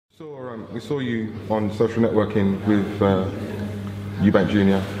We saw you on social networking with Eubank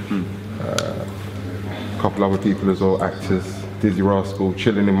Jr, a couple other people as well, actors, Dizzy Rascal,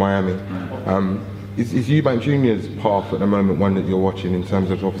 chilling in Miami. Is Eubank Jr.'s path at the moment one that you're watching, in terms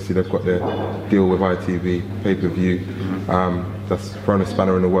of, obviously they've got their deal with ITV, pay-per-view, that's thrown a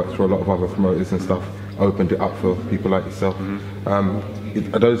spanner in the works for a lot of other promoters and stuff, opened it up for people like yourself.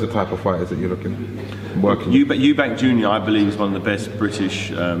 Are those the type of fighters that you're working with? Eubank Jr, I believe, is one of the best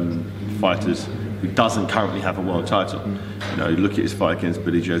British fighters who doesn't currently have a world title. You know, you look at his fight against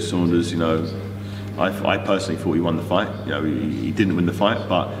Billy Joe Saunders, you know, I personally thought he won the fight. You know, he didn't win the fight,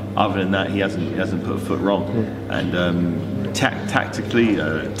 but other than that, he hasn't put a foot wrong. And tactically,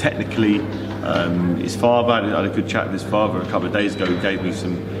 technically, his father, I had a good chat with his father a couple of days ago. He gave me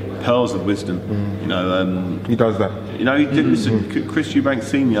some pearls of wisdom. You know, he does that. You know, he did. Listen, Chris Eubank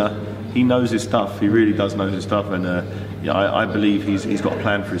Sr, he knows his stuff. He really does know his stuff, and yeah, I believe he's got a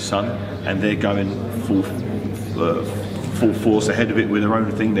plan for his son, and they're going full force ahead of it with their own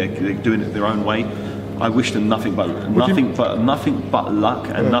thing. They're doing it their own way. I wish them nothing but luck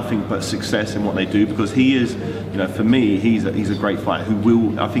and nothing but success in what they do, because he is, you know, for me, he's a great fighter who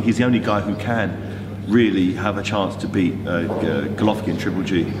will. I think he's the only guy who can really have a chance to beat Golovkin, Triple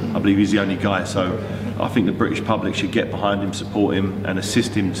G. I believe he's the only guy. So I think the British public should get behind him, support him, and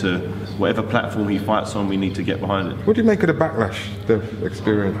assist him to whatever platform he fights on. We need to get behind it. What do you make of the backlash they've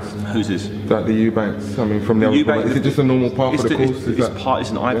experienced? Who's this? Like the Eubanks, I mean, from the other promoters. Is it just a normal path of the course?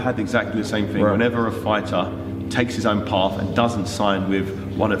 Listen, I've had exactly the same thing. Right. Whenever a fighter takes his own path and doesn't sign with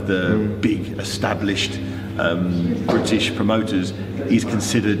one of the big established British promoters, he's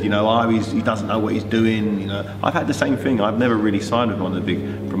considered, you know, he doesn't know what he's doing. You know, I've had the same thing. I've never really signed with one of the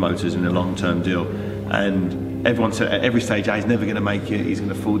big promoters in a long-term deal, and everyone said at every stage, he's never going to make it. He's going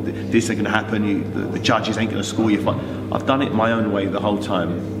to fall. This ain't going to happen. The judges ain't going to score your fight. I've done it my own way the whole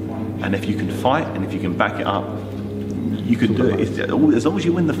time, and if you can fight and if you can back it up, you can do it. As long as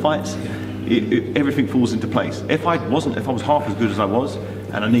you win the fights, everything falls into place. If I was half as good as I was,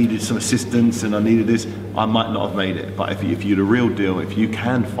 and I needed some assistance and I needed this, I might not have made it. But if you're the real deal, if you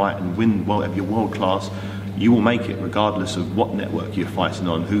can fight and win well, if you're world class, you will make it regardless of what network you're fighting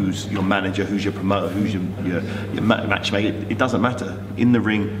on, who's your manager, who's your promoter, who's your matchmaker. It doesn't matter. In the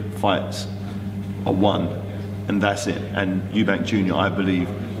ring, fights are won, and that's it. And Eubank Jr, I believe,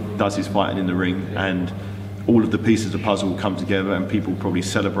 does his fighting in the ring, and all of the pieces of the puzzle will come together, and people probably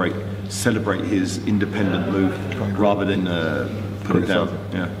celebrate his independent move rather than put it down.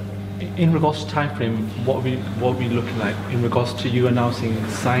 Yeah. In regards to time frame, what are we looking like in regards to you announcing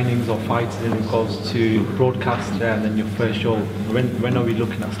signings or fights, in regards to broadcast there and then your first show? When are we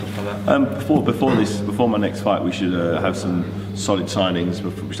looking at stuff like that? Before my next fight, we should have some solid signings.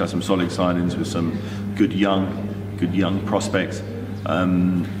 We should have some solid signings with some good young prospects.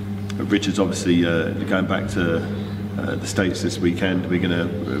 Richard's obviously going back to the States this weekend. We're going to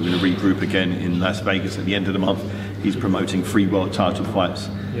regroup again in Las Vegas at the end of the month. He's promoting 3 world title fights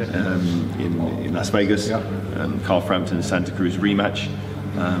in Las Vegas. Carl Frampton and Santa Cruz rematch.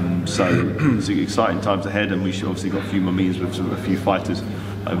 So it's exciting times ahead, and we should obviously got a few more meetings with a few fighters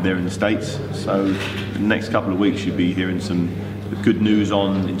over there in the States. So the next couple of weeks you'll be hearing some good news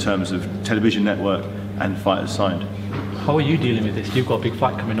in terms of television network and fighters signed. How are you dealing with this? You've got a big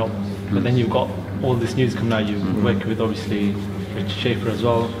fight coming up, but then you've got all this news coming out. You're working with obviously Richard Schaefer as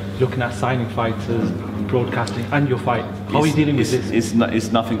well, looking at signing fighters, broadcasting, and your fight. How are you dealing with this?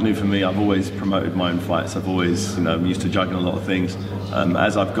 It's nothing new for me. I've always promoted my own fights. I've always, you know, I'm used to juggling a lot of things.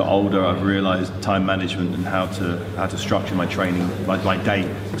 As I've got older, I've realised time management and how to structure my training, my day,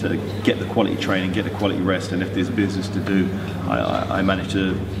 to get the quality training, get the quality rest, and if there's business to do, I manage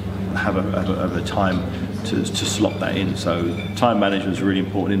to have a time to slot that in. So time management is really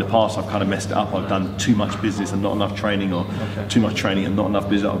important. In the past, I've kind of messed it up. I've done too much business and not enough training, or too much training and not enough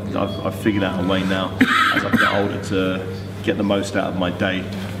business. I've figured out a way now, as I get older, to get the most out of my day,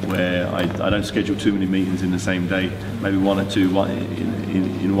 where I don't schedule too many meetings in the same day, maybe 1 or 2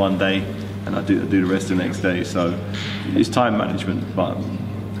 in one day, and I do the rest the next day. So it's time management, but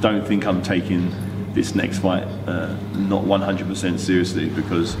don't think I'm taking this next fight not 100% seriously,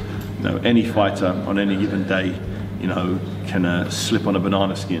 because you know, any fighter on any given day, you know, can slip on a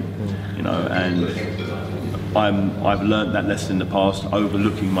banana skin, you know, and I've learned that lesson in the past,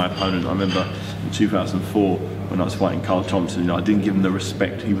 overlooking my opponent. I remember in 2004 when I was fighting Carl Thompson, you know, I didn't give him the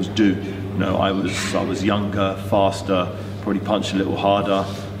respect he was due. You know, I was younger, faster, probably punched a little harder.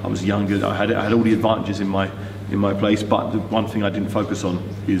 I was younger. I had all the advantages in my place, but the one thing I didn't focus on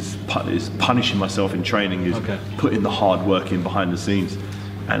is punishing myself in training, is putting the hard work in behind the scenes.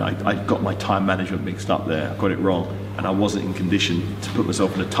 And I got my time management mixed up there. I got it wrong, and I wasn't in condition to put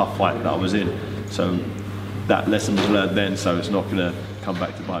myself in a tough fight that I was in. So that lesson was learned then, so it's not going to come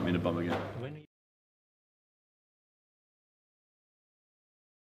back to bite me in the bum again.